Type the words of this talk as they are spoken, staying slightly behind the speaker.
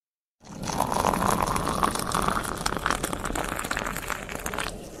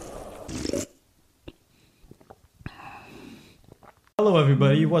Hello,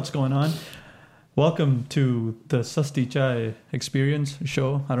 everybody. What's going on? Welcome to the Sustea experience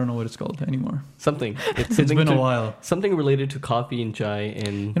show. I don't know what it's called anymore. Something. It's been a while. Something related to coffee and chai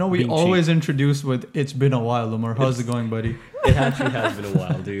and we always introduce with "It's been a while." Umar, how's it going, buddy? It actually has been a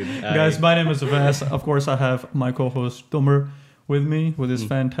while, dude. Guys, my name is Avas. Of course, I have my co-host Umar with me with his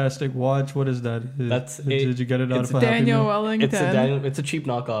fantastic watch. What is that? Did you get it out of a Daniel Happy Meal? Wellington. It's a cheap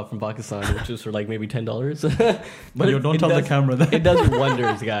knockoff from Pakistan, which is for like maybe $10. But don't tell the camera that. It does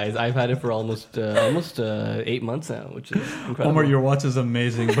wonders, guys. I've had it for almost 8 months now, which is incredible. Omar, your watch is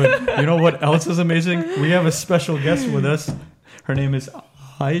amazing. But you know what else is amazing? We have a special guest with us. Her name is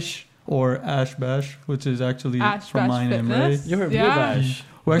Aish or Ash Bash, which is actually from my name, right? You're Bash.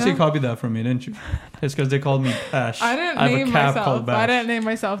 Who actually copied that from me, didn't you? It's because they called me Bash. I didn't have name a cap myself. called Bash. I didn't name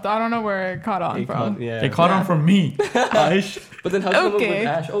myself. I don't know where it caught on from. It caught on from me. Aish. But then how come it with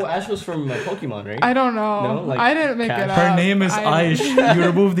Ash? Oh, Ash was from Pokemon, right? I don't know. No? Like I didn't make it up. Her name is Aish. You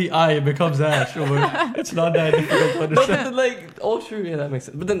remove the I, it becomes Ash. It's not that difficult to understand. But true, yeah, that makes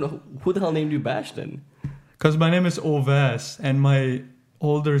sense. But then who the hell named you Bash then? Because my name is Ovas, and my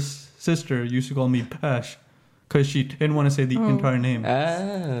older sister used to call me Bash. Because she didn't want to say the entire name.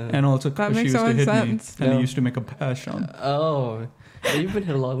 And also because she used to hit me. And I used to make a bash on. Oh. Yeah, you've been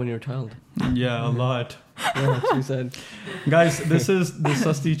hit a lot when you were a child. Yeah, a lot. Yeah, she said. Guys, this is the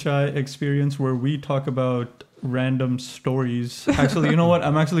Sustea experience where we talk about random stories. Actually, you know what?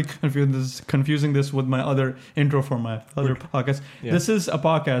 I'm actually confusing this with my other intro for my other podcast. Yeah. This is a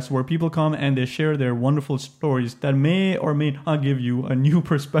podcast where people come and they share their wonderful stories that may or may not give you a new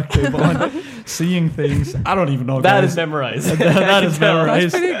perspective on seeing things. I don't even know. That is memorized. that is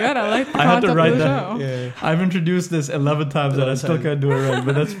memorized. That's pretty good. I like the I had to write of the that. Yeah. I've introduced this 11 times and I still can't do it right,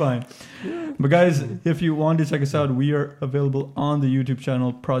 but that's fine. But guys, if you want to check us out, we are available on the YouTube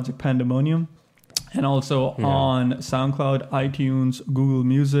channel Project Pandemonium. And also on SoundCloud, iTunes, Google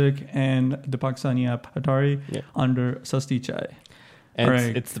Music, and the Pakistani app Atari under Sustea.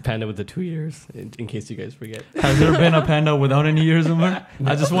 And it's the panda with the 2 years, in case you guys forget. Has there been a panda without any ears, Umar?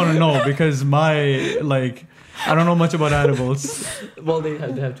 I just want to know because I don't know much about animals. Well, they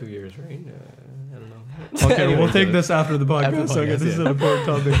have 2 years, right? I don't know. Okay, we'll take this after the podcast. Okay, this is an important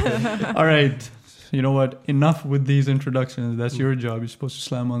topic. All right. You know what? Enough with these introductions. That's your job. You're supposed to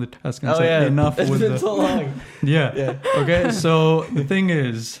slam on the desk and say enough it's with been so long. Yeah. Okay. So the thing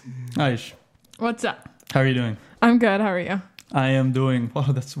is, Aish. What's up? How are you doing? I'm good. How are you? I am doing.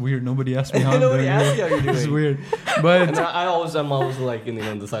 Wow, that's weird. Nobody asked me how I'm doing. Nobody asked you how you're doing. This is weird. But I'm always like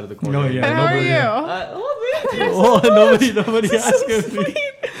on the side of the corner. No, yeah. And how are nobody you? asked me.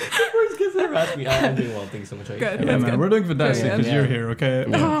 Ask me. I'm doing well. Thank you so much. Good. Yeah, man. We're doing fantastic because you're here, okay?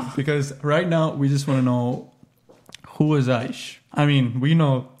 Yeah. Because right now we just want to know who is Aish. I mean, we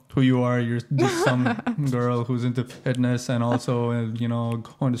know who you are. You're just some girl who's into fitness and also,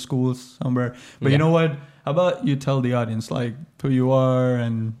 going to school somewhere. But you know what? How about you tell the audience who you are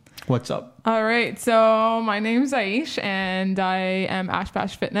and what's up? All right. So my name's Aish and I am Ash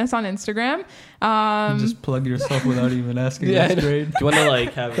Bash Fitness on Instagram. You just plug yourself without even asking. That's great. Do you want to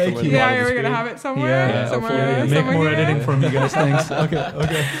have it somewhere? Yeah, we're going to have it somewhere. Somewhere. Make more editing for me, guys. Thanks.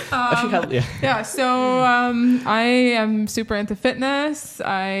 Okay. So I am super into fitness.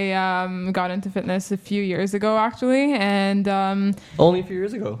 I got into fitness a few years ago, actually. And only a few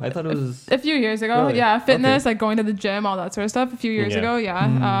years ago? I thought it was... A few years ago. Really? Yeah, fitness, like going to the gym, all that sort of stuff. A few years ago,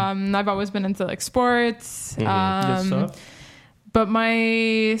 I've always been into sports. Good stuff. But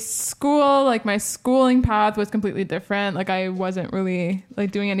my schooling path was completely different. I wasn't really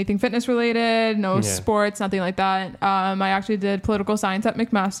doing anything fitness related, sports, nothing like that. I actually did political science at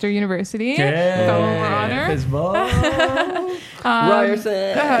McMaster University.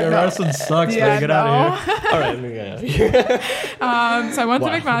 Ryerson. Ryerson sucks, man. Get out of here. All right, let me get out of here. So I went to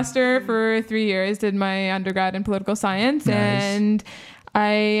McMaster for 3 years, did my undergrad in political science, and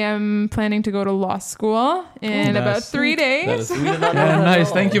I am planning to go to law school in about 3 days.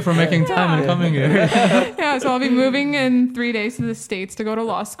 Nice. Thank you for making time and coming here. So I'll be moving in 3 days to the States to go to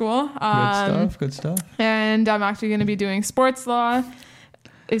law school. Good stuff. And I'm actually going to be doing sports law.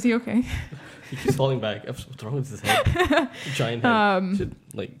 Is he okay? He keeps falling back. What's wrong with his head? Giant head. Should,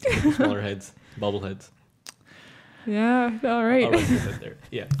 smaller heads. Bubble heads. Yeah. All right. I'll right there.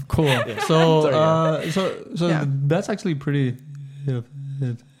 Yeah. Cool. Yeah. So that's actually pretty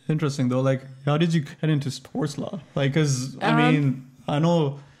interesting though. How did you get into sports law? Because I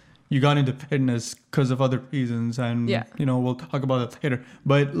know you got into fitness because of other reasons, and we'll talk about that later.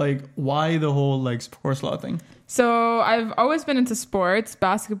 But why the whole sports law thing? So I've always been into sports.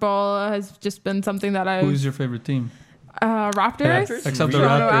 Basketball has just been something that Who's your favorite team? Raptors. Except the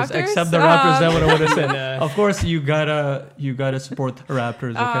Toronto Raptors. Raptors. Except the Raptors. That would have said. And, Of course, you gotta support the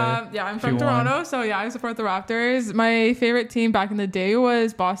Raptors. Okay. Yeah, I'm from Toronto, so yeah, I support the Raptors. My favorite team back in the day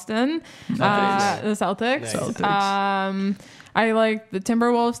was Boston, the Celtics. Nice. I like the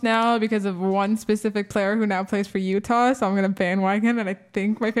Timberwolves now because of one specific player who now plays for Utah, so I'm gonna bandwagon, and I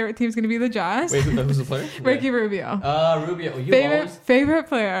think my favorite team is gonna be the Jazz. Wait, who's the player? Ricky Rubio. Rubio. Favorite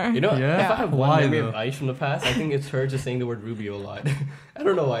player. You know, Yeah. if I have one Why, memory though? of Ice from the past, I think it's her just saying the word Rubio a lot. I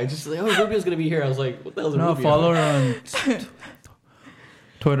don't know why. Just like, oh, Rubio's gonna be here. I was like, what the hell is Rubio? Follow her on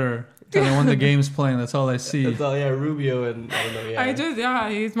Twitter. Tell me when the game's playing. That's all I see. That's all, Rubio and I don't know,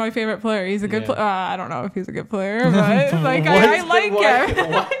 He's my favorite player. He's a good player. I don't know if he's a good player, but like What? I like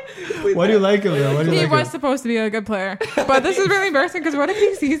him. Why do you like him though? Why do you He like was him? supposed to be a good player, but this is really embarrassing because what if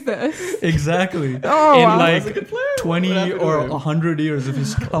he sees this? Exactly. Oh, In wow. like He's a good player. What 20 happened to or him? 100 years, if he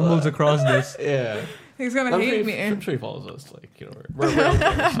stumbles across this. Yeah. He's gonna hate me. I'm sure he follows us. Like, you know, we're out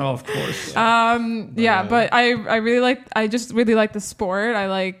there. Oh, of course. Yeah, but I really like. I just really like the sport. I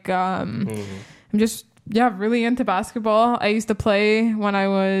like. I'm just really into basketball. I used to play when I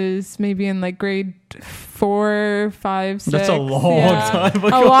was maybe in like grade 4, 5, 6. That's a long time ago.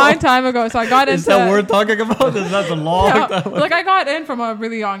 A long time ago. So I got into. Is that worth talking about? That's a long No, time ago. like I got in from a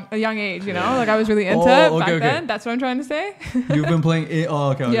really young age, you know. Like I was really into it back then. That's what I'm trying to say. You've been playing.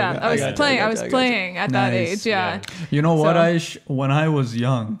 Okay. Yeah, I was playing. I was got you. playing at that Nice. age. Yeah. You know what? So- When I was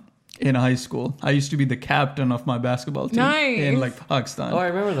young, in high school, I used to be the captain of my basketball team Nice. in like Pakistan. Oh, I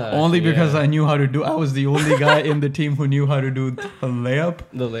remember that. Only because Yeah. I knew how to do. I was the only guy in the team who knew how to do a layup.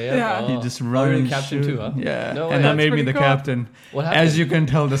 The layup. Yeah. He just run you're and the captain shoot. too, huh? Yeah, No way. and that That's made me pretty the cool. captain. What happened? As you can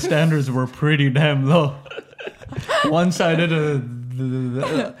tell, the standards were pretty damn low. Once I did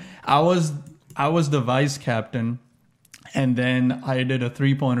I was the vice captain, and then I did a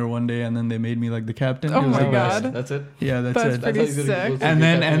 3-pointer one day, and then they made me like the captain. Oh It was my the best. God. That's it. Yeah, that's That's it. pretty That's how you sick. do it.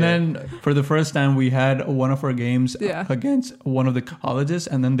 And then for the first time we had one of our games Yeah. against one of the colleges,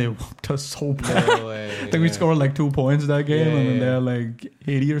 and then they whooped us so bad. No way. I think we scored like 2 points that game, Yeah, and then yeah. they're like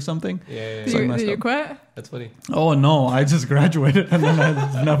 80 or something. Yeah. So I messed Did you up. quit? That's funny. Oh no, I just graduated and then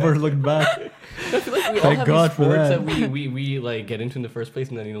I never looked back. I feel like we all Thank have God these for sports that. that we like get into in the first place,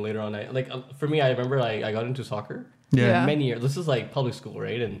 and then later on, for me, I remember I got into soccer Yeah. many years. This is like public school,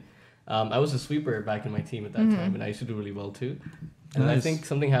 right? And I was a sweeper back in my team at that time, and I used to do really well too. And I Nice. think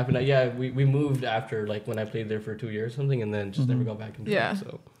something happened. We moved after like when I played there for 2 years or something, and then just never got back into Yeah. it.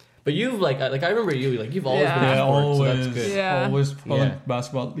 So, but you've like I remember you've always Yeah. been in Yeah, sports, so always, that's good. Yeah. always follow Yeah.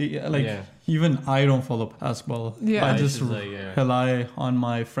 basketball. Yeah, like Yeah. even I don't follow basketball. Yeah. I It's just just like, yeah. rely on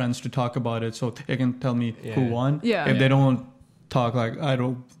my friends to talk about it, so they can tell me who Yeah. won. Yeah. If Yeah. they don't talk, like I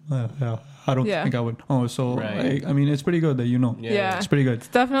don't Yeah. think I would. Oh, so Right. I mean, it's pretty good that you know. Yeah. It's pretty good. It's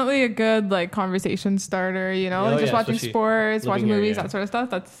definitely a good like conversation starter, you know, Oh, like just yeah, watching especially sports, watching living here, movies, yeah. that sort of stuff.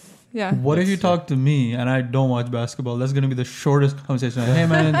 That's What if you That's, talk to me and I don't watch basketball? That's gonna be the shortest conversation. Hey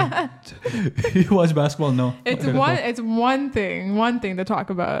man, you watch basketball? No. It's Okay, one cool. it's one thing to talk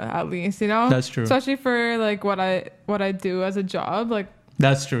about at least, you know? That's true. Especially for like what I do as a job. Like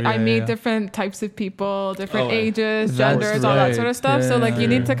That's true. I meet yeah. different types of people, different Oh, yeah. ages, That's genders, all that right. sort of stuff. So like you Yeah.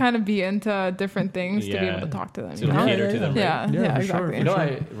 need to kind of be into different things to be Yeah. able to talk to them. To You know? cater to them, right? Yeah, Yeah, yeah, for sure, exactly. You know,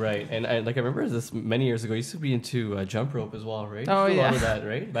 sure. and I remember this many years ago. I used to be into jump rope as well, right? Oh, You do a lot yeah. of that,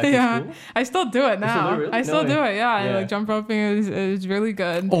 right? Back Yeah. in school. I still do it You still now. do it, really? I still No do way. it. Yeah, Yeah. like jump roping is really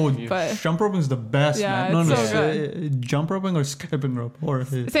good. Oh, But jump roping is the best, Yeah, man. No, it's no, so jump roping or skipping rope or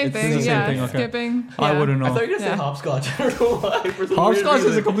same It's thing. the same Yeah, thing, okay. skipping. I yeah. wouldn't I know. thought you were gonna say Yeah. hopscotch. I don't know why. For some weird Hopscotch is a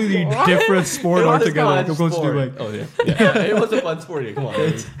reason. completely What? different sport It was a altogether. fun Like, I'm supposed to do sport. like Oh yeah. It was a fun sport. Come on.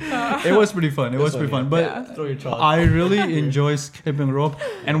 it was pretty fun. It was This pretty one, fun, but. Yeah. Throw your chalk. I really enjoy skipping rope,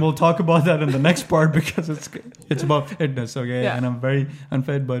 and we'll talk about that in the next part because it's about fitness, okay? Yeah. And I'm very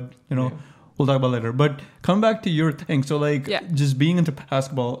unfit, but Yeah. we'll talk about it later. But come back to your thing. So like, Yeah. just being into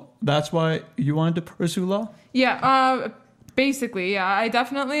basketball, that's why you wanted to pursue law. Yeah, basically, yeah. I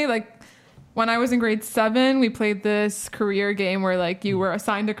definitely like when I was in grade 7, we played this career game where like you were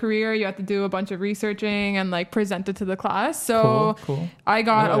assigned a career, you had to do a bunch of researching and like present it to the class. So Cool. I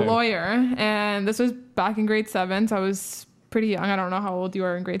got a Right. lawyer, and this was back in grade 7, so I was pretty young. I don't know how old you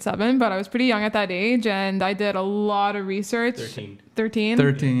are in grade 7, but I was pretty young at that age, and I did a lot of research. 13. 13?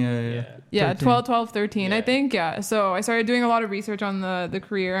 13, yeah. Yeah, 13. 12, 13, I Yeah. think. Yeah. So I started doing a lot of research on the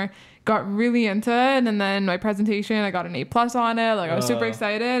career, got really into it, and then my presentation, I got an A+ on it. Like I was super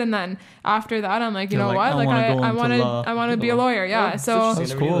excited, and then after that, I'm like, you know what? Like I want to be a lawyer. Yeah. So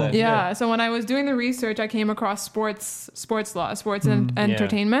that's cool. Yeah. So when I was doing the research, I came across sports law, sports and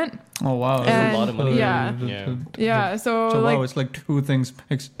entertainment. Oh wow, there's a lot of money. Yeah. So like, wow, it's like two things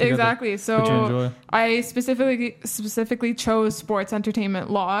exactly. So I specifically chose sports entertainment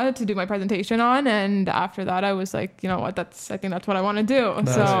law to do my presentation on, and after that, I was like, you know what? I think that's what I want to do.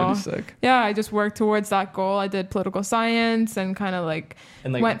 That's really sick. Yeah, I just worked towards that goal. I did political science and kind of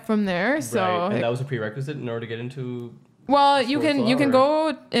went from there. So and that was a prerequisite in order to get into. Well, you can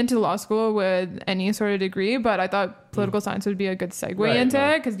go into law school with any sort of degree, but I thought political science would be a good segue into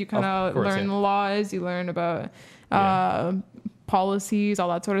it because you kind of learn the laws, you learn about policies, all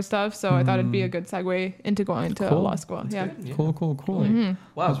that sort of stuff. So I thought it'd be a good segue into going to law school. That's yeah. Cool. Mm-hmm.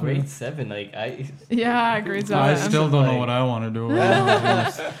 Wow, grade 7. Like grade 7. I still don't know what I want to do.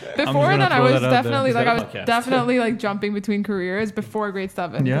 Before that, I was definitely like jumping between careers before grade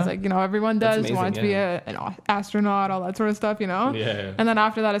 7. Yeah. Because like, you know, everyone does want to be an astronaut, all that sort of stuff, you know? Yeah. And then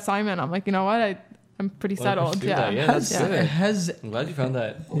after that assignment, I'm like, you know what? I'm pretty settled. Yeah, that's good. I'm glad you found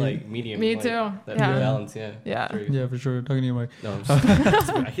that medium. Me too. That balance. Yeah. For sure. Talking to you, Mike. No,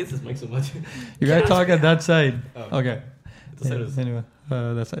 I hate this mic so much. You gotta talk at that side. Oh. Okay. Anyway,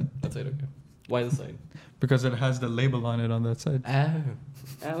 that side. That side. Okay. Why the side? Because it has the label on it on that side.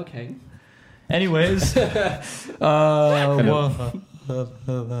 Oh, okay. Anyways, what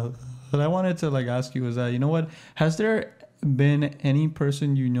I wanted to ask you is that, you know what? Has there been any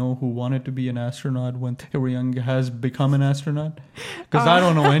person you know who wanted to be an astronaut when they were young has become an astronaut? Because I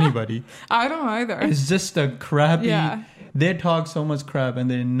don't know anybody. I don't either. It's just a crappy. Yeah. They talk so much crap and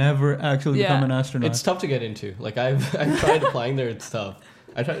they never actually become an astronaut. It's tough to get into. Like I've tried applying there. It's tough.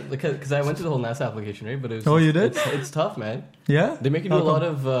 I tried because I went to the whole NASA application, right? But it was you did? It's tough, man. Yeah, they make you do a lot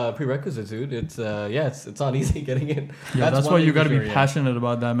of prerequisites, dude. It's it's not easy getting in. Yeah, that's why you got to be passionate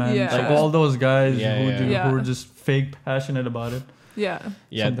about that, man. Yeah. Like all those guys who are just fake passionate about it. Yeah.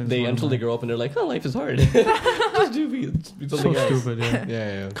 Yeah. Until they grow up and they're like, oh, life is hard. Just do something else. Stupid.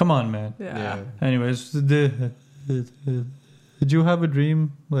 Yeah. Come on, man. Yeah. Anyways, did you have a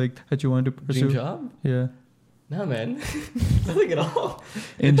dream that you wanted to pursue? Dream job? Yeah. No, man. Nothing at all.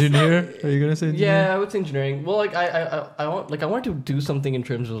 Engineer? Are you gonna say engineer? Yeah, I would say engineering. Well, I want to do something in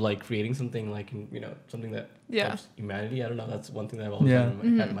terms of creating something something that helps humanity. I don't know. That's one thing that I've always had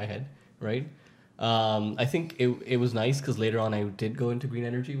in my head, right? I think it was nice because later on I did go into green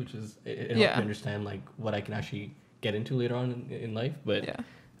energy, which is it helped me understand what I can actually get into later on in life. But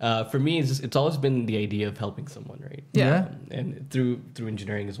for me, it's always been the idea of helping someone, right? Yeah. And through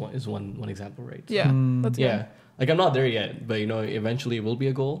engineering is one example, right? So, yeah. That's good. I'm not there yet, but eventually it will be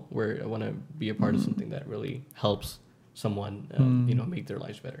a goal where I want to be a part of something that really helps someone, make their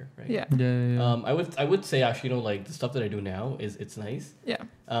lives better, right? Yeah. I would say actually, the stuff that I do now it's nice. Yeah.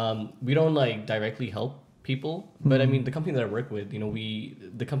 We don't directly help people, but I mean the company that I work with,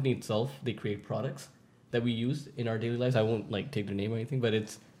 the company itself, they create products that we use in our daily lives. I won't take their name or anything, but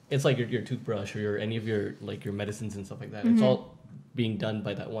it's like your toothbrush or any of your your medicines and stuff like that. It's all being done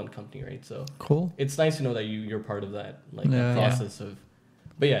by that one company, right? So cool. It's nice to know that you're part of that process of.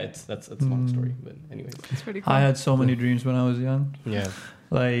 But yeah, that's a long story. But anyways, it's pretty cool. I had so many dreams when I was young. Yeah.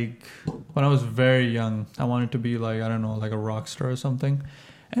 When I was very young, I wanted to be I don't know, a rock star or something.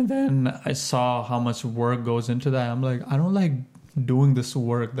 And then I saw how much work goes into that. I'm like, I don't like doing this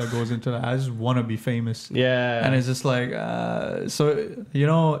work that goes into that. I just want to be famous. Yeah. And it's just so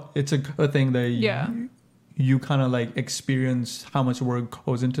it's a good thing that you kind of experience how much work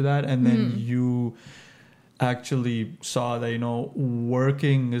goes into that, and then you actually saw that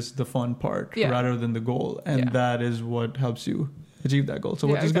working is the fun part rather than the goal, and that is what helps you achieve that goal. So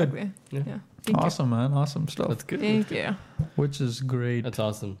which is good. Yeah. Awesome, man. Awesome stuff. That's good. Thank you. Which is great. That's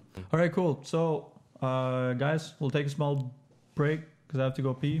awesome. All right, cool. So guys, we'll take a small break because I have to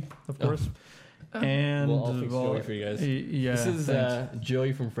go pee, of course. And I'll fix Joey for you guys. Yeah, this is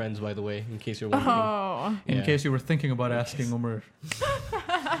Joey from Friends, by the way, in case you're wondering. Oh. In case you were thinking about asking Umar.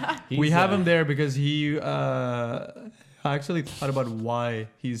 We have him there because he I actually thought about why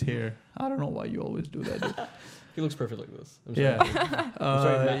he's here. I don't know why you always do that, dude. He looks perfect like this. I'm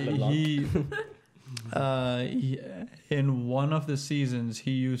sorry. He in one of the seasons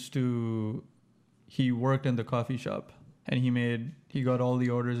he worked in the coffee shop. And he got all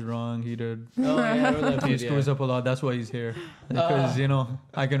the orders wrong. He did. Oh, yeah, he screws up a lot. That's why he's here. Because,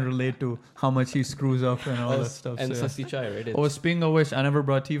 I can relate to how much he screws up and all that stuff. And Sustea chai, right? Oh, speaking of which, I never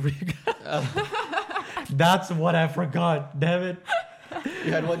brought tea for you guys. That's what I forgot. Damn it.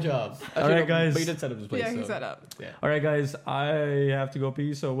 You had one job. All right, guys. But you did set up this place. Yeah, he set up. Yeah. All right, guys. I have to go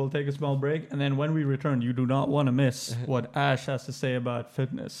pee, so we'll take a small break. And then when we return, you do not want to miss what Ash has to say about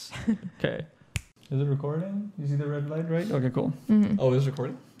fitness. Okay. Is it recording? You see the red light, right? Okay, cool. Mm-hmm. Oh, it was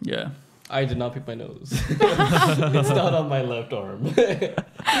recording? Yeah. I did not pick my nose. It's not on my left arm.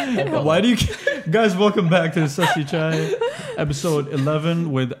 Why do you... Guys, welcome back to the Sustea Chai, episode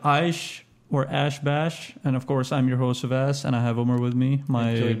 11 with Aish or Ash Bash. And of course, I'm your host of Ash, and I have Omar with me,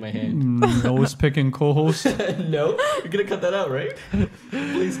 my nose-picking co-host. No? You're going to cut that out, right?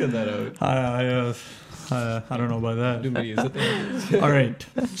 Please cut that out. I don't know about that. All right.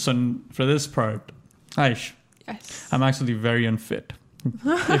 So for this part, Aish, yes, I'm actually very unfit.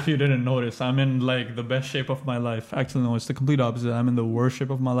 If you didn't notice, I'm in like the best shape of my life. Actually, no, it's the complete opposite. I'm in the worst shape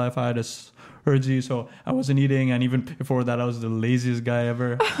of my life. I had a surgery, so I wasn't eating, and even before that, I was the laziest guy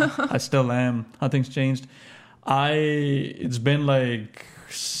ever. I still am. Nothing's changed. It's been like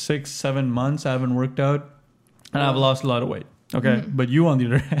 6-7 months. I haven't worked out, and I've lost a lot of weight. Okay, but you on the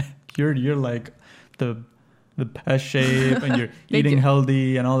other hand, you're like the best shape, and you're eating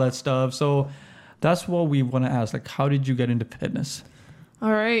healthy and all that stuff. So that's what we want to ask. Like, how did you get into fitness?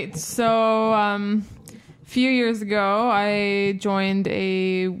 All right. So a few years ago, I joined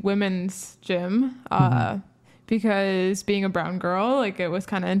a women's gym because being a brown girl, like it was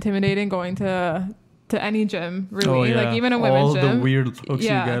kind of intimidating going to any gym, really. Oh, yeah. Like even a women's gym. All the weird looks you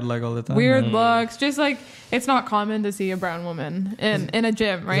get like all the time. Weird looks. Just like it's not common to see a brown woman in a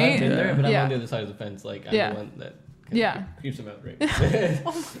gym, right? I've been there, but I'm on the other side of the fence. Like I'm the one that creeps them out, right?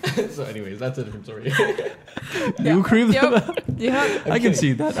 So anyways, that's a different story. You creep them out? Yeah. I can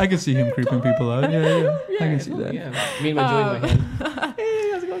see that. I can see him creeping people out. Yeah. I can see that. Yeah. Me and my Joey in my hand.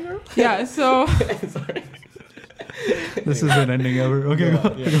 Hey, how's it going, girl? Yeah, so... Sorry. This is an ending ever. Okay, go.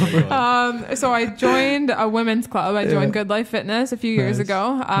 So I joined a women's club. I joined Good Life Fitness a few years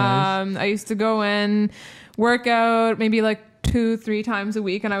ago. I used to go in, work out maybe like 2-3 times a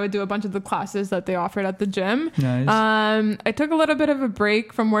week, and I would do a bunch of the classes that they offered at the gym. Nice. I took a little bit of a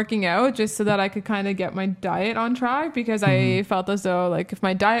break from working out just so that I could kind of get my diet on track, because I felt as though like if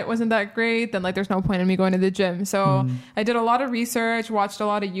my diet wasn't that great, then like there's no point in me going to the gym. So I did a lot of research, watched a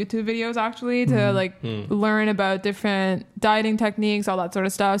lot of YouTube videos actually to like learn about different dieting techniques, all that sort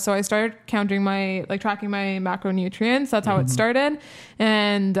of stuff. So I started tracking my macronutrients. That's how it started.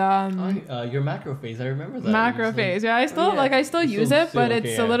 And your macro phase, I remember that. Macro phase, yeah. I still use it, but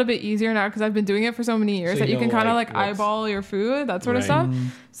it's a little bit easier now because I've been doing it for so many years that you can kind of like eyeball your food, that sort of stuff.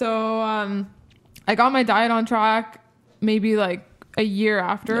 So I got my diet on track maybe like a year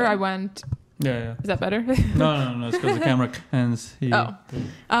after I went. Yeah. Is that better? No. It's because the camera can see. Oh.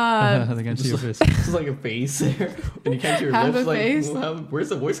 They can see your face. It's like a face there. And you can't see your Have lips. a face. Where's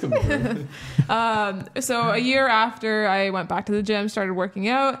the voice coming from? So a year after, I went back to the gym, started working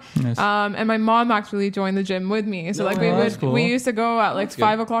out. Nice. And my mom actually joined the gym with me. So we used to go at like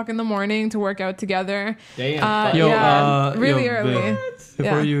 5 o'clock in the morning to work out together. Really early.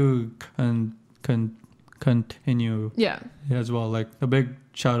 Before you continue as well, like a big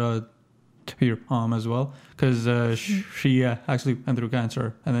shout out to your mom as well, because she actually went through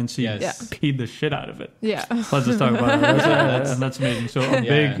cancer, and then she peed the shit out of it. Yeah. Let's just talk about it. And that's amazing. So a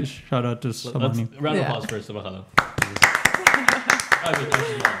big shout out to Samani. Round of applause for Samahana.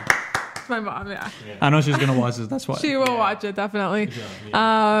 My mom, I know she's gonna watch this. That's why she will watch it, definitely.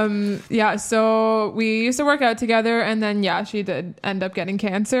 So we used to work out together, and then she did end up getting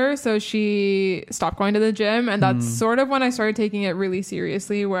cancer, so she stopped going to the gym, and that's sort of when I started taking it really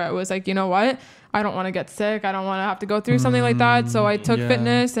seriously, where I was like, you know what, I don't want to get sick, I don't want to have to go through something like that. So I took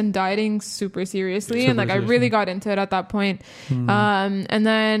fitness and dieting super seriously, and I really got into it at that point. And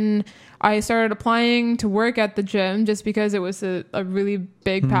then I started applying to work at the gym just because it was a really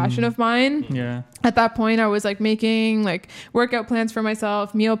big passion of mine. Yeah. At that point, I was like making like workout plans for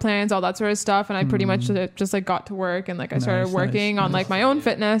myself, meal plans, all that sort of stuff. And I pretty much just like got to work, and like I started working on like my own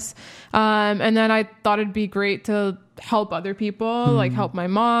fitness. And then I thought it'd be great to help other people, like help my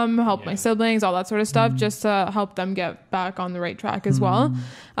mom, help my siblings, all that sort of stuff, just to help them get back on the right track as well.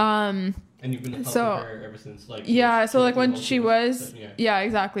 And you've been helping her ever since, like... so like when she was... Yeah,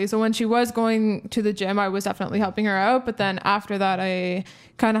 exactly. So when she was going to the gym, I was definitely helping her out. But then after that, I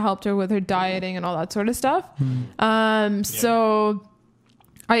kind of helped her with her dieting and all that sort of stuff. So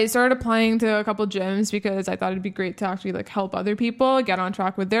I started applying to a couple gyms because I thought it'd be great to actually like help other people get on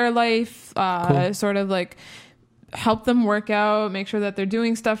track with their life, sort of like help them work out, make sure that they're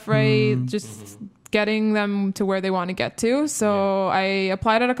doing stuff right, just getting them to where they want to get to. So I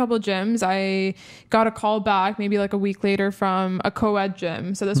applied at a couple gyms. I got a call back maybe like a week later from a co-ed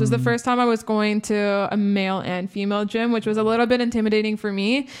gym. So this was the first time I was going to a male and female gym, which was a little bit intimidating for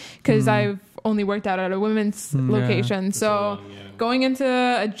me because I've only worked out at a women's location. So going into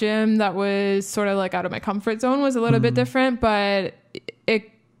a gym that was sort of like out of my comfort zone was a little bit different, but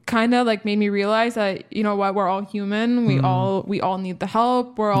it kind of like made me realize that, you know what, we're all human. We all need the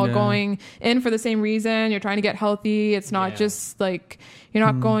help. We're all going in for the same reason. You're trying to get healthy. It's not just like, you're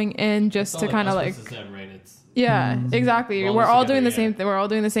not going in just to kind of like, exactly. We're all doing the same thing. We're all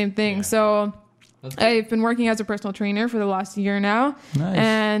doing the same thing. So I've been working as a personal trainer for the last year now. Nice.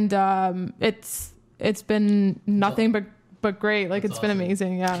 And it's been nothing but great. Like it's been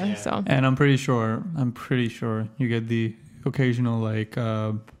amazing. Yeah. So, and I'm pretty sure you get the occasional like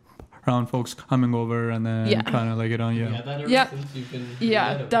brown folks coming over and then kind of like it on you. Definitely.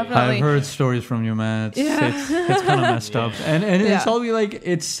 I've heard stories from you, man. It's kind of messed up, and it's always like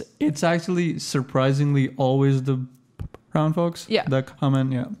it's actually surprisingly always the brown folks that come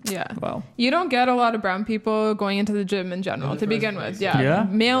in. Wow. You don't get a lot of brown people going into the gym in general to begin with.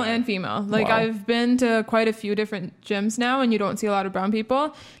 Male and female. Like I've been to quite a few different gyms now and you don't see a lot of brown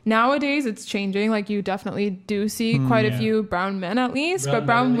people. Nowadays it's changing. Like you definitely do see quite a few brown men at least, but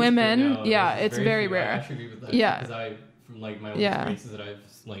brown women, it's very rare. I actually agree with that. Because from like my own experiences that I've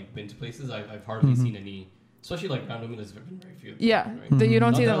like been to places, I've hardly seen any. Especially like brown women, there's been very few. You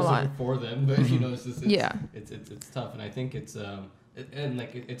don't see them a lot. For them, but you know, it's just it's tough, and I think it's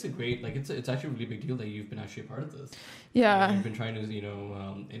it's a great it's actually a really big deal that you've been actually a part of this. You've been trying to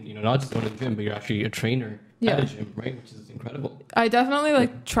and not just go to the gym, but you're actually a trainer at a gym, right? Which is incredible. I definitely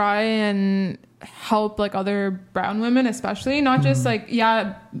like try and help like other brown women, especially not just like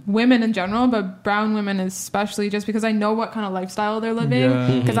women in general, but brown women especially, just because I know what kind of lifestyle they're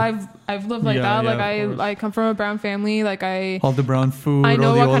living, because I've lived like that. Like I come from a brown family. Like all the brown food. I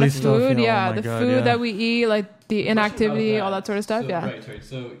know all what the kind of stuff, food. The food that we eat, like the inactivity, all that sort of stuff.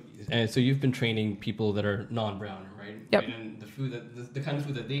 So, right. So you've been training people that are non-brown, right? Yep. Right? And the food that the kind of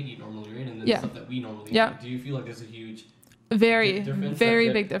food that they eat normally, right? And the stuff that we normally eat. Do you feel like there's a huge very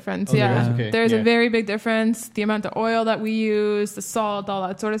big difference. There's a very big difference. The amount of oil that we use, the salt, all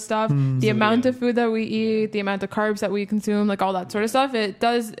that sort of stuff, the amount of food that we eat, the amount of carbs that we consume, like all that sort of stuff,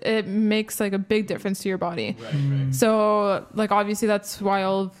 it makes like a big difference to your body. Right. So like obviously that's why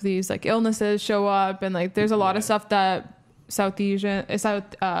all of these like illnesses show up, and like there's a lot of stuff that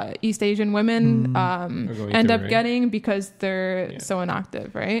East Asian women end up getting because they're so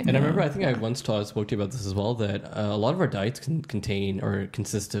inactive, right? And I remember, I think I once spoke to you about this as well, that a lot of our diets can contain or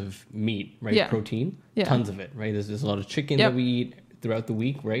consist of meat, right? Protein, tons of it, right? There's a lot of chicken that we eat throughout the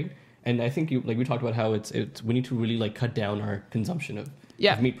week, right? And I think we talked about how it's we need to really like cut down our consumption of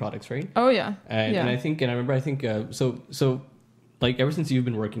meat products, right? Oh yeah. And I remember so like ever since you've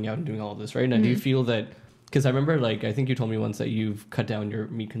been working out and doing all this, right? Now do you feel that? Because I remember, like, I think you told me once that you've cut down your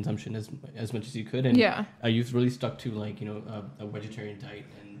meat consumption as much as you could, and you've really stuck to like a vegetarian diet,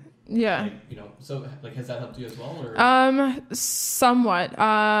 and so like has that helped you as well? Or? Somewhat.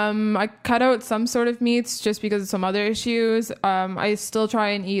 I cut out some sort of meats just because of some other issues. I still try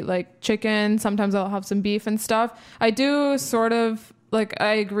and eat like chicken. Sometimes I'll have some beef and stuff. I do sort of like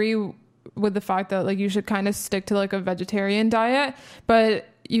I agree with the fact that like you should kind of stick to like a vegetarian diet, but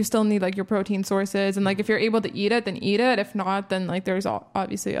you still need like your protein sources, and like if you're able to eat it, then eat it. If not, then like there's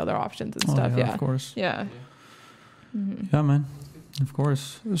obviously other options and stuff. Of course. Yeah, man, of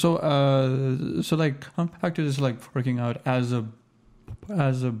course. So like I'm back to this like working out as a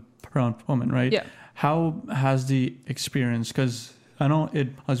brown woman, right? Yeah. How has the experience? Because I know it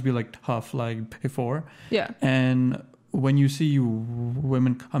must be like tough like before. Yeah. And when you see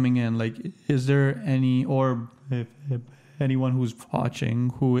women coming in, like, is there any or anyone who's watching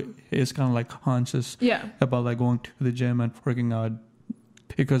who is kind of like conscious about like going to the gym and working out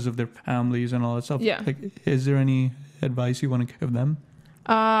because of their families and all that stuff? Like, is there any advice you want to give them?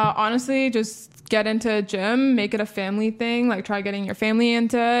 Honestly, just get into a gym, make it a family thing, like try getting your family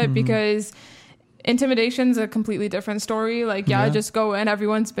into it, because intimidation's a completely different story. Like, just go in.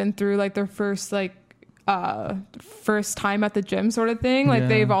 Everyone's been through like their first time at the gym sort of thing. Like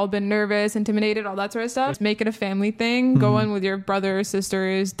they've all been nervous, intimidated, all that sort of stuff. Make it a family thing. Go in with your brothers,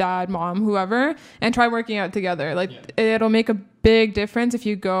 sisters, dad, mom, whoever, and try working out together. Like it'll make a big difference if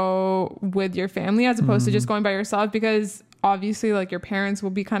you go with your family as opposed to just going by yourself, because obviously like your parents will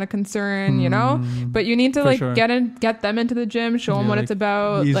be kind of concerned, you know, but you need to like get them into the gym, show them what it's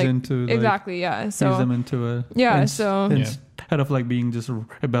about, ease like into, exactly so ease them into it, so instead of like being just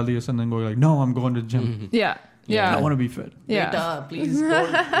rebellious and then going like, no, I'm going to the gym. Yeah. I want to be fit. Yeah. Please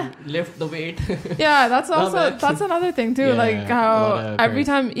don't lift the weight. Yeah, that's another thing too. Yeah, like how every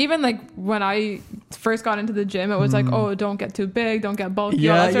time, even like when I first got into the gym, it was like, oh, don't get too big, don't get bulky,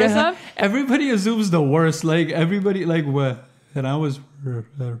 all that sort of stuff. Everybody assumes the worst. Like everybody, like when I was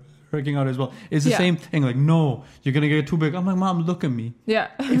working out as well, it's the same thing. Like, no, you're gonna get too big. I'm like, Mom, look at me. Yeah.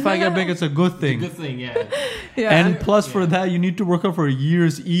 If I get big, it's a good thing. It's a good thing, yeah. Yeah. And plus, for that, you need to work out for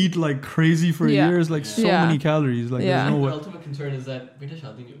years, eat like crazy for years, like so many calories. Like, there's no way. The ultimate concern is that that's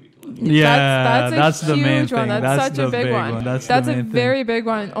the main huge one. thing. That's such a big one. That's a very big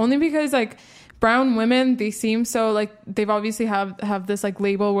one. Only because like brown women, they seem so like they've obviously have this like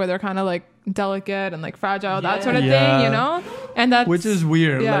label where they're kind of like delicate and like fragile, that sort of thing, you know, and that's which is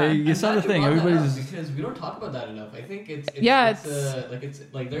weird. Like it's not a thing. Everybody's because we don't talk about that enough. I think it's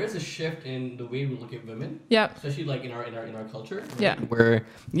like there is a shift in the way we look at women. Yeah, especially like in our culture. Right? Yeah, where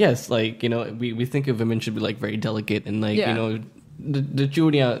like, you know, we think of women should be like very delicate and like, you know, the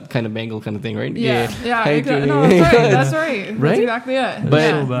Julia kind of bangle kind of thing, right? Yeah. Exactly. No, that's right. Right? That's exactly it.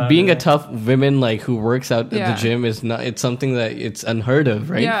 But being a tough woman like who works out at the gym is not. It's something that it's unheard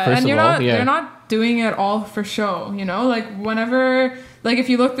of, right? Yeah, and you're not doing it all for show. You know, like whenever. Like if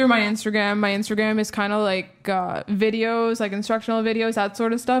you look through my Instagram is kind of like videos, like instructional videos, that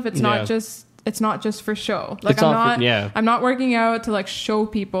sort of stuff. It's not just for show. Like I'm not working out to like show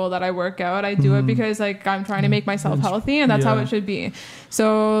people that I work out. I do it because like I'm trying to make myself healthy, and that's how it should be.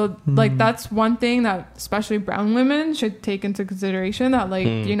 So like that's one thing that especially brown women should take into consideration, that like,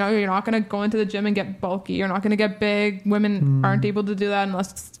 you know, you're not going to go into the gym and get bulky. You're not going to get big. Women aren't able to do that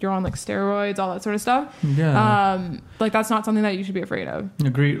unless you're on like steroids, all that sort of stuff. Yeah. Like that's not something that you should be afraid of.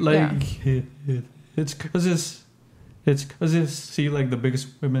 Agreed. Like it's because you see like the biggest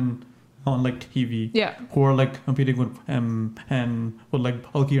women on like TV, who are like competing with and with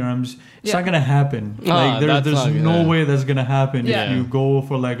like bulky arms. It's not gonna happen. Like there's no way that's gonna happen if you go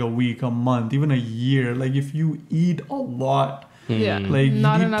for like a week, a month, even a year. Like if you eat a lot, like not you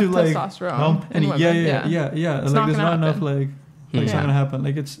need enough to like testosterone. And like there's not enough like it's not gonna happen.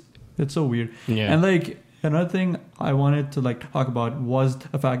 Like it's so weird. And like another thing I wanted to like talk about was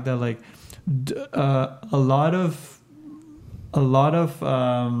the fact that like a lot of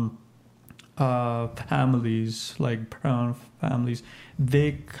families, like brown families,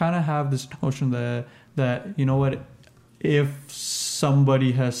 they kind of have this notion that you know what, if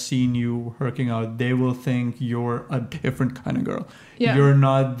somebody has seen you working out, they will think you're a different kind of girl. You're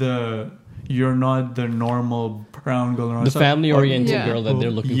not the normal brown girl, the family oriented girl that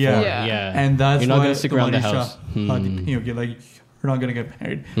they're looking for. And that's you're not gonna stick around the house. Like you're not gonna get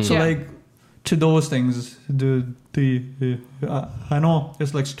married. So like to those things, I know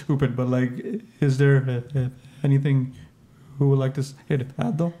it's like stupid, but like, is there anything who would like to hit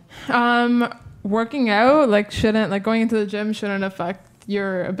that though? Working out going into the gym shouldn't affect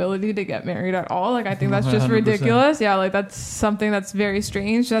your ability to get married at all. Like I think that's just 100%. Ridiculous. Yeah, like that's something that's very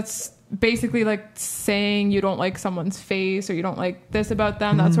strange. That's basically like saying you don't like someone's face or you don't like this about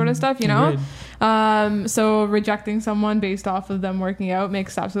them, that sort of stuff, you know? So rejecting someone based off of them working out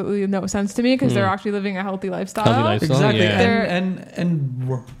makes absolutely no sense to me, because they're actually living a healthy lifestyle. Exactly. And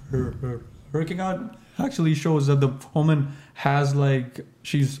working out actually shows that the woman has like,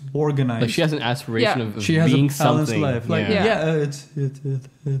 she's organized. Like she has an aspiration of she has being a balanced something. Life. Like it's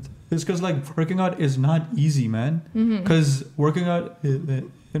because like working out is not easy, man. Because working out it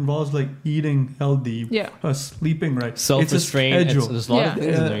involves like eating healthy, sleeping right, self-restraint. There's a lot of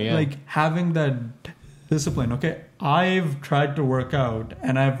things in there. Like having that discipline. Okay, I've tried to work out,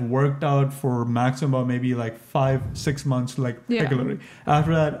 and I've worked out for maximum about maybe like 5-6 months, like regularly.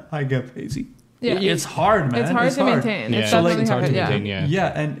 After that, I get lazy. It's hard, man. It's hard to maintain. It's definitely hard to maintain.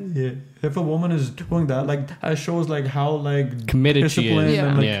 And if a woman is doing that, like that shows like how like committed she is,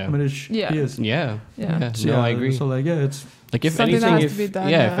 and like committed she is. No, I agree. So like it's like if anything, if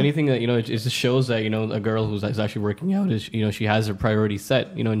anything that, you know, it just shows that, you know, a girl who's actually working out is, you know, she has her priorities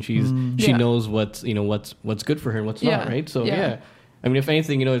set, you know, and she knows what's good for her and what's not, right? So I mean, if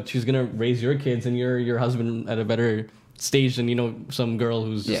anything, you know, she's gonna raise your kids and your husband at a better stage than, you know, some girl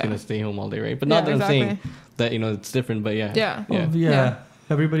who's just gonna stay home all day, right? But not that I'm saying that, you know, it's different, but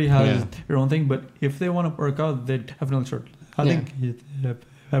everybody has their own thing, but if they want to work out, they definitely should. I think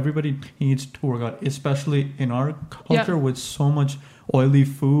everybody needs to work out, especially in our culture with so much oily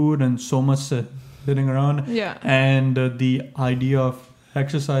food and so much sitting around. And the idea of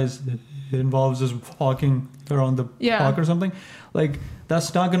exercise involves just walking around the park or something. Like,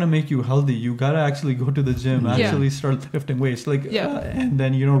 that's not going to make you healthy. You got to actually go to the gym, actually start lifting weights. Like, and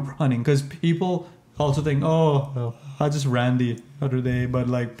then, you know, running. Because people, also think, oh, I just ran the other day, but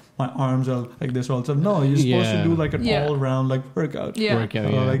like my arms are like this also. No, you're supposed to do like an all around like workout. Yeah.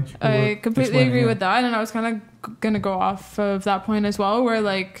 I completely agree with that. And I was kind of going to go off of that point as well, where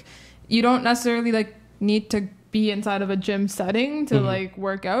like you don't necessarily like need to be inside of a gym setting to like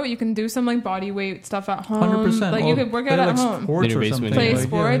work out. You can do some like body weight stuff at home. 100%. Like you could work out at home. Sports or something. Play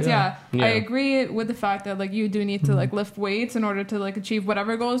sports, yeah. I agree with the fact that like you do need to like lift weights in order to like achieve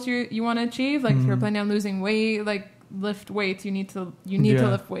whatever goals you want to achieve. Like if you're planning on losing weight, like lift weights, you need to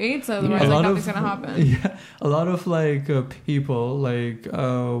lift weights, otherwise like nothing's gonna happen. A lot of like people like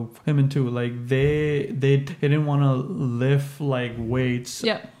women too, like they didn't want to lift like weights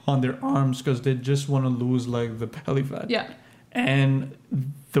on their arms because they just want to lose like the belly fat. And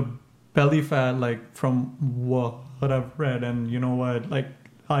the belly fat, like from what I've read, and you know what, like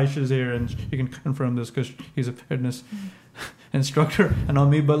Aisha's here and she can confirm this because he's a fitness instructor and on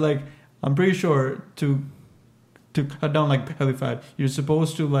me, but like I'm pretty sure to cut down like belly fat, you're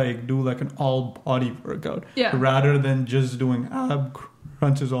supposed to like do like an all body workout rather than just doing ab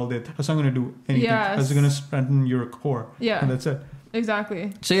crunches all day. That's not going to do anything. That's going to strengthen your core. And that's it.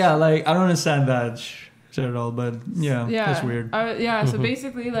 Exactly. So like I don't understand that shit at all, but that's weird. So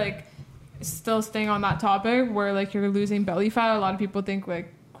basically like still staying on that topic where like you're losing belly fat, a lot of people think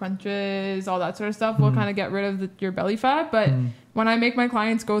like crunches, all that sort of stuff will kind of get rid of your belly fat, but when I make my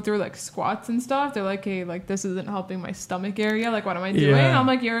clients go through like squats and stuff, they're like, hey, like this isn't helping my stomach area, like what am I doing? I'm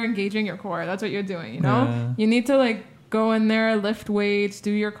like, you're engaging your core, that's what you're doing, you know? You need to like go in there, lift weights,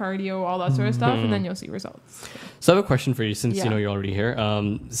 do your cardio, all that sort of stuff, and then you'll see results. So I have a question for you, since you know you're already here.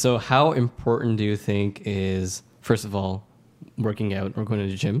 So how important do you think is, first of all, working out or going to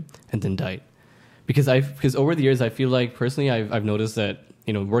the gym, and then diet? Because over the years I feel like personally I've noticed that,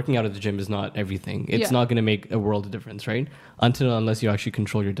 you know, working out at the gym is not everything. It's not going to make a world of difference, right? Unless you actually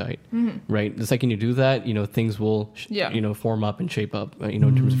control your diet, right? The second you do that, you know, things will, you know, form up and shape up, you know,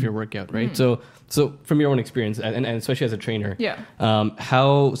 in terms of your workout, right? So from your own experience, and especially as a trainer,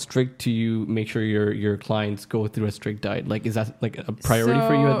 how strict do you make sure your clients go through a strict diet? Like, is that like a priority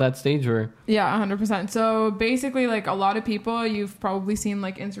for you at that stage, or? Yeah, 100%. So basically, like a lot of people, you've probably seen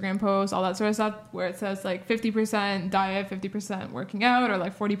like Instagram posts, all that sort of stuff, where it says like 50% diet, 50% working out, or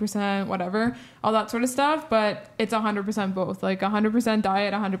like 40%, whatever, all that sort of stuff. But it's 100% both, like 100%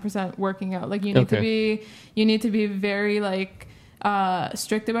 diet, 100% working out. Like you need to be very like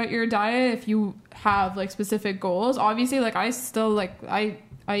strict about your diet if you have like specific goals. Obviously, like I still like I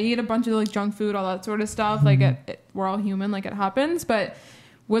eat a bunch of like junk food, all that sort of stuff. Like we're all human, like it happens. But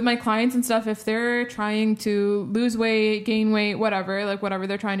with my clients and stuff, if they're trying to lose weight, gain weight, whatever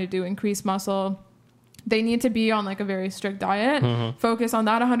they're trying to do, increase muscle, they need to be on like a very strict diet, focus on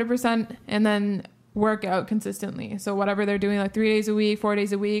that 100%, and then work out consistently. So whatever they're doing, like 3 days a week, 4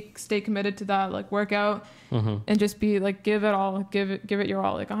 days a week, stay committed to that, like workout, and just be like, give it your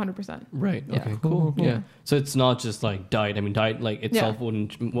all, like 100%. Right. Okay. Cool. Yeah. So it's not just like diet. I mean, diet like itself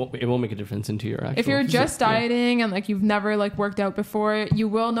won't make a difference into your actual. If you're just dieting and like you've never like worked out before, you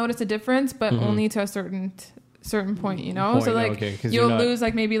will notice a difference, but only to a certain point, you know? So like you'll lose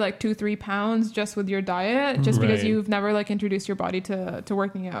like maybe like 2-3 pounds just with your diet, just because you've never like introduced your body to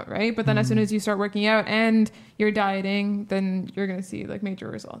working out, right? But then as soon as you start working out and you're dieting, then you're gonna see like major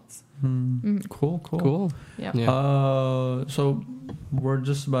results. Cool. Yeah. So we're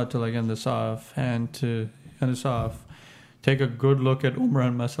just about to like end this off, and to end this off, take a good look at Umar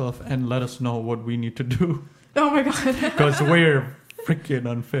and myself and let us know what we need to do. Oh my god. Because we're freaking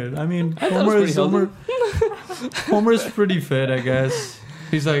unfit. I mean, Homer's pretty fit, I guess.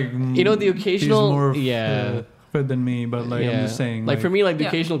 He's like, you know, the occasional, he's more fit than me, but like I'm just saying, like for me, like the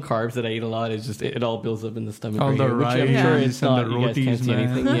occasional carbs that I eat a lot is just it all builds up in the stomach. All the rice, I'm sure it's not. The you guys can't see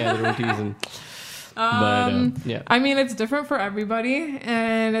anything. Yeah, the rotis and. I mean, it's different for everybody,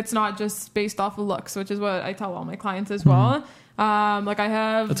 and it's not just based off of looks, which is what I tell all my clients as well. Like I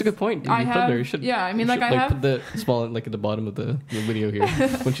have. That's a good point. You should. Yeah, I mean, like I have put the small like at the bottom of the video here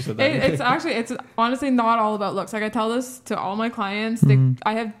when she said that. It's honestly not all about looks. Like I tell this to all my clients.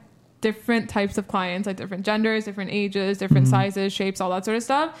 I have different types of clients, like different genders, different ages, different sizes, shapes, all that sort of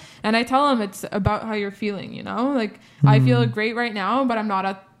stuff. And I tell them it's about how you're feeling. You know, like I feel great right now, but I'm not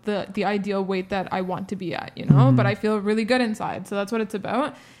at the ideal weight that I want to be at. You know, but I feel really good inside. So that's what it's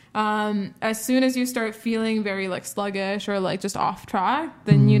about. As soon as you start feeling very like sluggish or like just off track,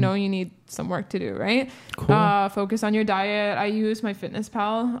 then you know you need some work to do, right? Cool. Focus on your diet. I use my Fitness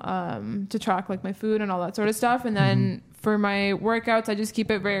Pal to track like my food and all that sort of stuff, and then for my workouts I just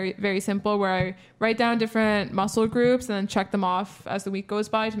keep it very, very simple, where I write down different muscle groups and then check them off as the week goes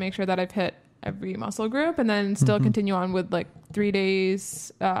by to make sure that I've hit every muscle group, and then still continue on with like 3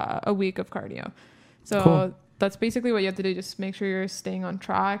 days a week of cardio. So Cool. that's basically what you have to do. Just make sure you're staying on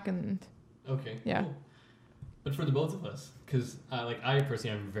track and Okay. Yeah. Cool. But for the both of us, because I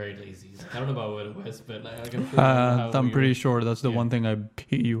personally am very lazy. I don't know about what it was, but I can. I'm pretty sure that's the one thing I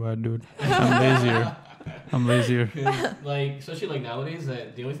beat you at, dude. I'm lazier. Like, especially like nowadays,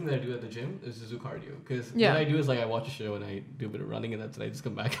 the only thing that I do at the gym is to do cardio. Because Yeah. what I do is like I watch a show and I do a bit of running, and that's it. I just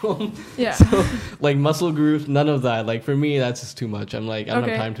come back home. yeah. So like muscle groups, none of that. Like for me, that's just too much. I'm like, I don't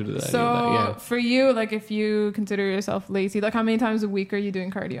have time to do that. So any of that. for you, like if you consider yourself lazy, like how many times a week are you doing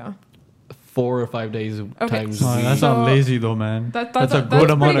cardio? 4 or 5 days times. No, a week. that's not lazy though, man. That's a good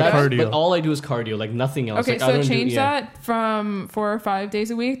amount of pretty cardio. But all I do is cardio, like nothing else. Okay, Like, I so don't change that from 4 or 5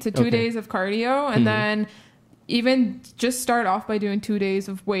 days a week to 2 days of cardio, and then even just start off by doing 2 days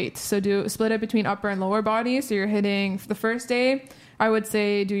of weight. So split it between upper and lower body. So you're hitting for the first day, I would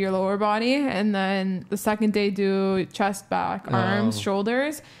say do your lower body, and then the second day do chest, back, arms,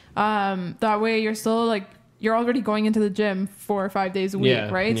 shoulders. That way you're still like you're already going into the gym 4 or 5 days a week,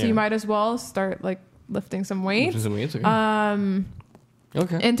 right? So you might as well start like lifting some weights.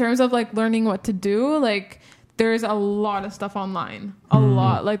 Okay. In terms of like learning what to do, like there's a lot of stuff online, a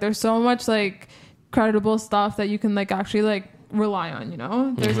lot. Like there's so much like credible stuff that you can like actually like rely on, you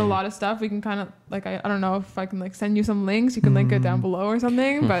know. There's a lot of stuff we can kind of like I don't know if I can like send you some links, you can link it down below or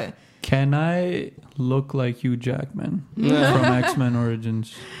something, but Can I look like Hugh Jackman from X-Men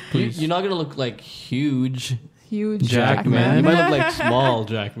Origins, please? You're not gonna look like huge Jackman. You might look like small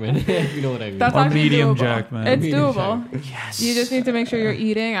Jackman, if you know what I mean. That's Or actually medium doable. Jackman. It's Medium doable. Yes. You just need to make sure you're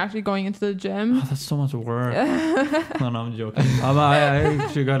eating, actually going into the gym. Oh, that's so much work. No, I'm joking. I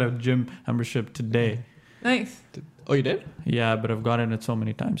actually got a gym membership today. Nice. Oh, you did? Yeah, but I've gotten it so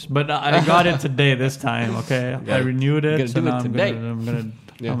many times. But I got it today this time, okay? I renewed it, so now I'm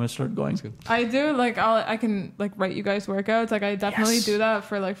gonna start going. I do like I can like write you guys workouts. Like I definitely do that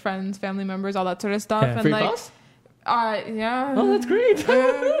for like friends, family members, all that sort of stuff. Yeah. And Free like class? Yeah. Oh, that's great.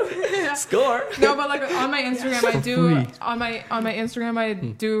 Score. No, but like on my Instagram, I do free. on my Instagram I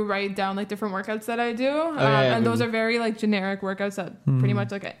do write down like different workouts that I do, yeah, and those are very like generic workouts that pretty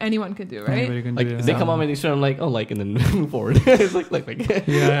much like anyone can do, right? Anybody can Like do it. they come on my Instagram, I'm like, oh, like, and then move forward. It's like.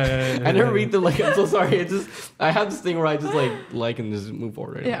 Yeah. I never read them. Like, I'm so sorry. It's just I have this thing where I just like and just move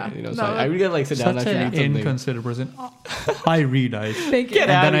forward. Right? Yeah. You know, so I really gotta like sit down and Such actually an read something. inconsiderate person. I read, I Thank you. Get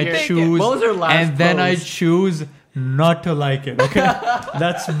and out then of I here. choose, What was her last and then I post? choose not to like it. Okay,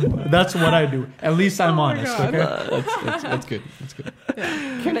 that's what I do. At least I'm honest. God. Okay, That's good. That's good.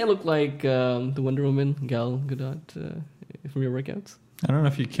 Can I look like the Wonder Woman, Gal Gadot, from your workouts? I don't know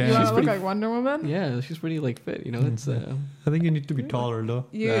if you can. You want She's to look pretty- like Wonder Woman? Yeah, she's pretty like fit. You know, it's. I think you need to be taller though.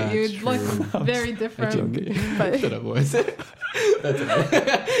 You That's look true. very different. But Shut up, boys. That's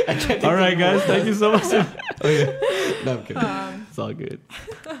it. I can't All right, guys. Thank you so much. No, I'm kidding. It's all good.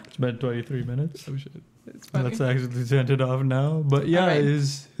 It's been 23 minutes. Oh shit. it's funny. Let's actually send it off now. But yeah, Alright.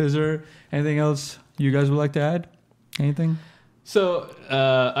 is there anything else you guys would like to add? Anything? So,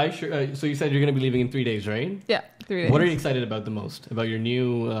 so you said you're gonna be leaving in 3 days, right? Yeah, 3 days. What are you excited about the most about your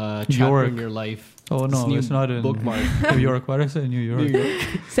new chapter York. in your life? Oh This no, new it's not in bookmark. New York. What did I say? New York. New York.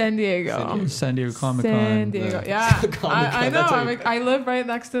 San Diego. San Diego Comic Con. San Diego. Yeah. Comic-Con, I know. that's how you- I live right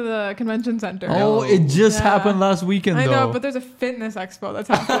next to the convention center. Oh, it just Yeah. happened last weekend I though. know, but there's a fitness expo that's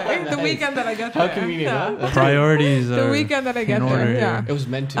happening the Nice. weekend that I get How there. convenient, huh? That's Priorities The are weekend that I get in order there. here. Yeah. It was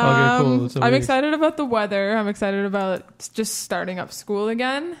meant to. Okay, cool. So I'm we- excited about the weather. I'm excited about just starting up school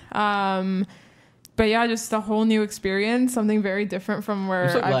again. But yeah, just a whole new experience, something very different from where I'm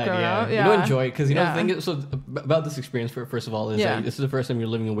so I've glad, grown yeah. up. You Yeah. know, enjoy it because you know Yeah. the thing is, so about this experience. First of all, is Yeah. like, this is the first time you're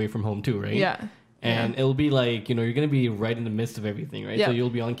living away from home too, right? Yeah. And it'll be like you're gonna be right in the midst of everything, right? Yeah. So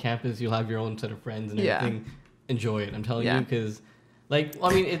you'll be on campus, you'll have your own set of friends and Yeah. everything. Enjoy it, I'm telling Yeah. you, because like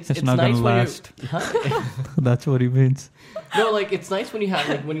I mean, it's not nice gonna when last. you. Huh? That's what he means. No, like it's nice when you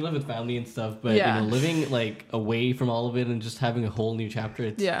have when you live with family and stuff, but Yeah. living like away from all of it and just having a whole new chapter,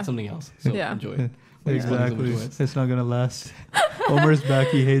 it's Yeah. something else. So Yeah. enjoy it. Exactly. Enjoy it. It's not gonna last. Omer's back.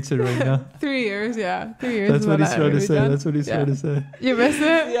 He hates it right now. 3 years. Yeah. 3 years. That's is what he's I've trying to already say. done. That's what he's Yeah. trying to say. You miss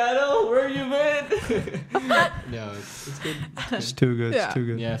it? Seattle, where you been? No, it's good. It's too good. Yeah. It's too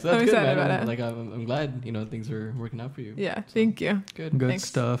good. Yeah, so I'm that's good, excited man. about it. Like I'm glad things are working out for you. Yeah. Thank you. Good. Good Thanks.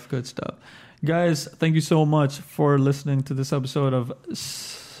 stuff. Good stuff. Guys, thank you so much for listening to this episode of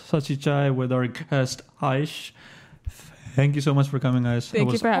Sachi Chai with our guest Aish. Thank you so much for coming, guys. Thank it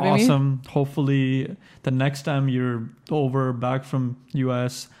you was for having me. awesome. Hopefully, the next time you're back from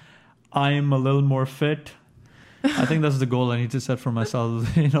US, I'm a little more fit. I think that's the goal I need to set for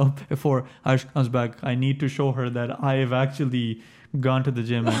myself. Before Aish comes back, I need to show her that I've actually gone to the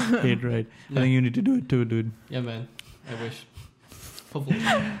gym and ate right. Yeah. I think you need to do it too, dude. Yeah, man. I wish. Hopefully.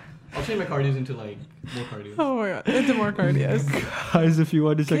 I'll change my cardios into like more cardios. Oh my god, into more cardios. Guys, if you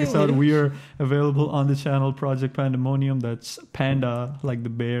want to check us out, we are available on the channel Project Pandemonium. That's Panda, like the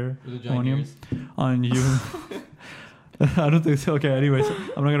bear. With the giant ears. On you. I don't think so. Okay, anyways,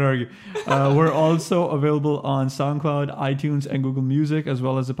 I'm not going to argue. We're also available on SoundCloud, iTunes, and Google Music, as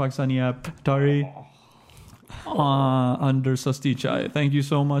well as the Pakistani app Tari under Sustea Chai. Thank you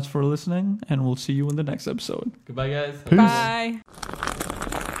so much for listening, and we'll see you in the next episode. Goodbye, guys. Bye.